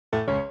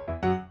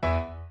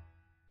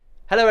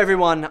Hello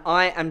everyone,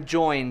 I am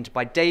joined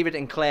by David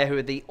and Claire, who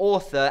are the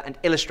author and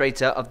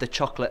illustrator of The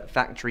Chocolate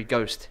Factory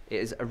Ghost. It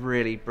is a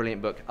really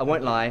brilliant book. I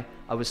won't lie,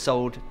 I was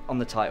sold on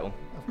the title.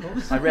 Of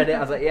course. I read it, I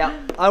was like, yeah,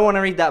 I want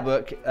to read that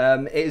book.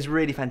 It is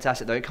really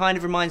fantastic though. It kind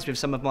of reminds me of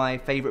some of my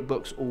favourite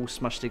books all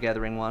smushed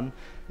together in one.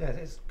 Yeah,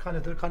 it's kind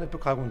of the kind of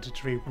book I wanted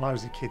to read when I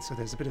was a kid. So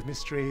there's a bit of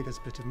mystery, there's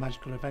a bit of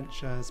magical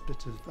adventure, there's a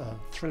bit of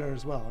thriller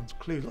as well, and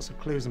lots of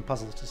clues and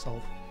puzzles to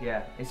solve.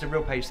 Yeah, it's a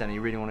real page turner. You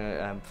really want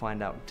to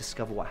find out,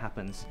 discover what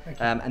happens. Thank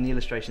you. And the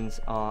illustrations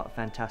are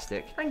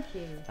fantastic. Thank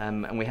you.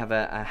 And we have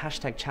a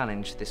hashtag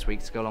challenge this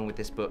week to go along with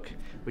this book,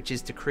 which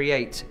is to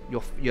create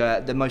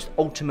the most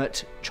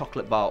ultimate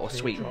chocolate bar or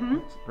sweet,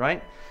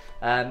 right?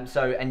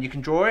 And you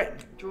can draw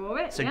it. Draw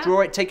it. So yeah.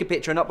 draw it, take a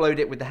picture, and upload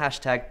it with the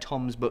hashtag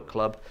Tom's Book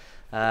Club.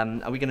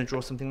 Are we going to draw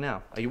something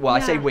now? Well, I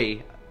say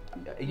we.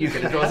 Are you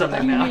going to draw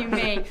something now?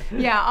 Me.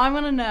 Yeah, I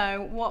want to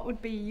know what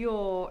would be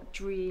your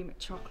dream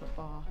chocolate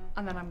bar,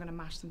 and then I'm going to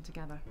mash them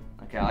together.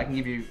 Okay, I can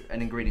give you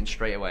an ingredient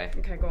straight away.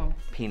 Okay, go on.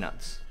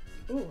 Peanuts.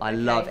 Ooh, I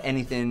love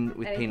anything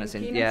with peanuts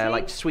in. Yeah, peanutty?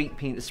 like sweet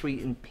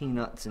and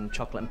peanuts and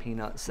chocolate and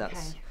peanuts.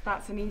 That's Okay,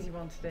 that's an easy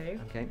one to do.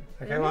 okay.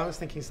 Okay, well I was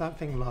thinking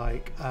something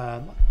like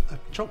a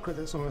chocolate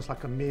that's almost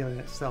like a meal in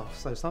itself.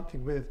 So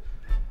something with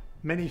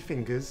many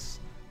fingers,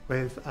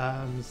 with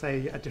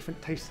say a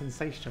different taste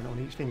sensation on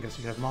each finger. So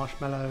you could have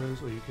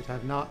marshmallows, or you could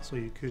have nuts, or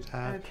you could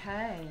have.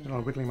 Okay. I don't know,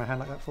 I'm wiggling my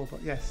hand like that for,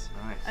 but yes.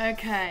 Nice.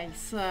 Okay,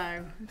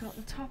 so we've got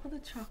the top of the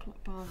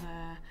chocolate bar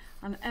there,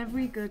 and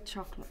every good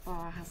chocolate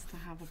bar has to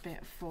have a bit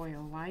of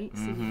foil, right?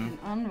 So you can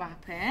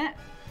unwrap it,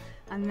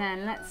 and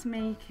then let's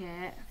make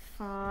it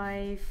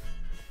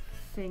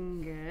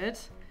 5-fingered,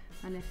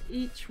 and if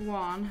each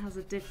one has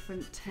a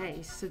different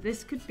taste, so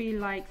this could be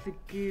like the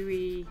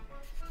gooey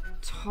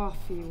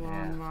toffee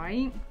one,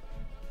 right?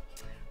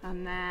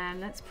 And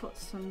then let's put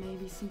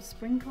maybe some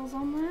sprinkles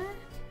on there.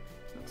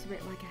 Looks a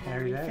bit like a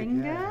hairy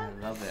finger. yeah.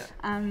 I love it.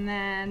 And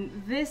then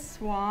this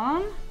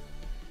one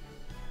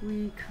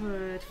we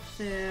could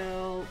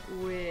fill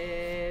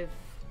with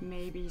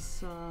maybe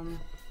some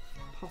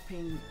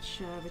popping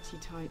sherbety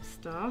type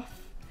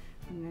stuff.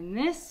 And then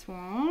this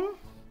one,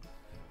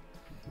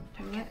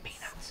 the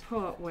peanuts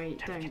are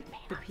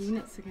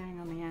going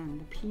on the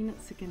end. The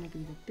peanuts are going to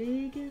be the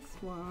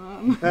biggest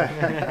one.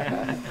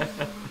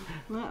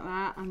 Like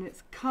that, and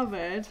it's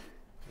covered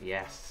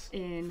Yes.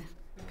 in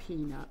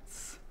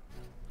peanuts.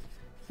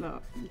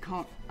 Look, you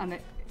can't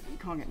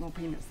get more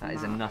peanuts than That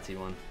is a nutty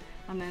one.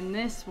 And then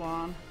this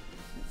one,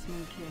 let's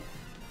make it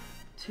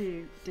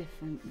 2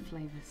 different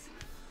flavours.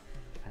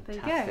 There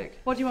you go. Fantastic.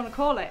 What do you want to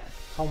call it?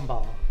 Tom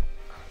bar.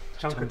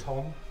 Chunk of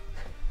Tom.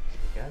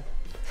 There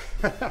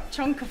you go.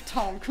 Chunk of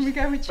Tom. Can we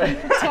go with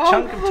Chunk of Tom?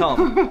 Chunk of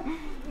Tom.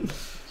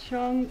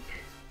 Chunk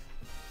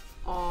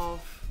of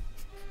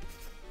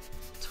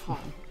Tom.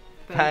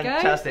 There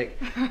Fantastic.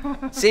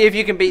 See if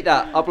you can beat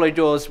that. Upload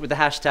yours with the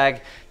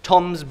hashtag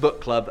Tom's Book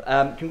Club.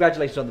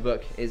 Congratulations on the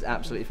book. It is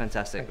absolutely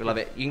fantastic. We love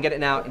it. You can get it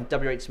now in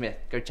WH Smith.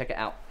 Go check it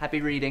out.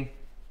 Happy reading.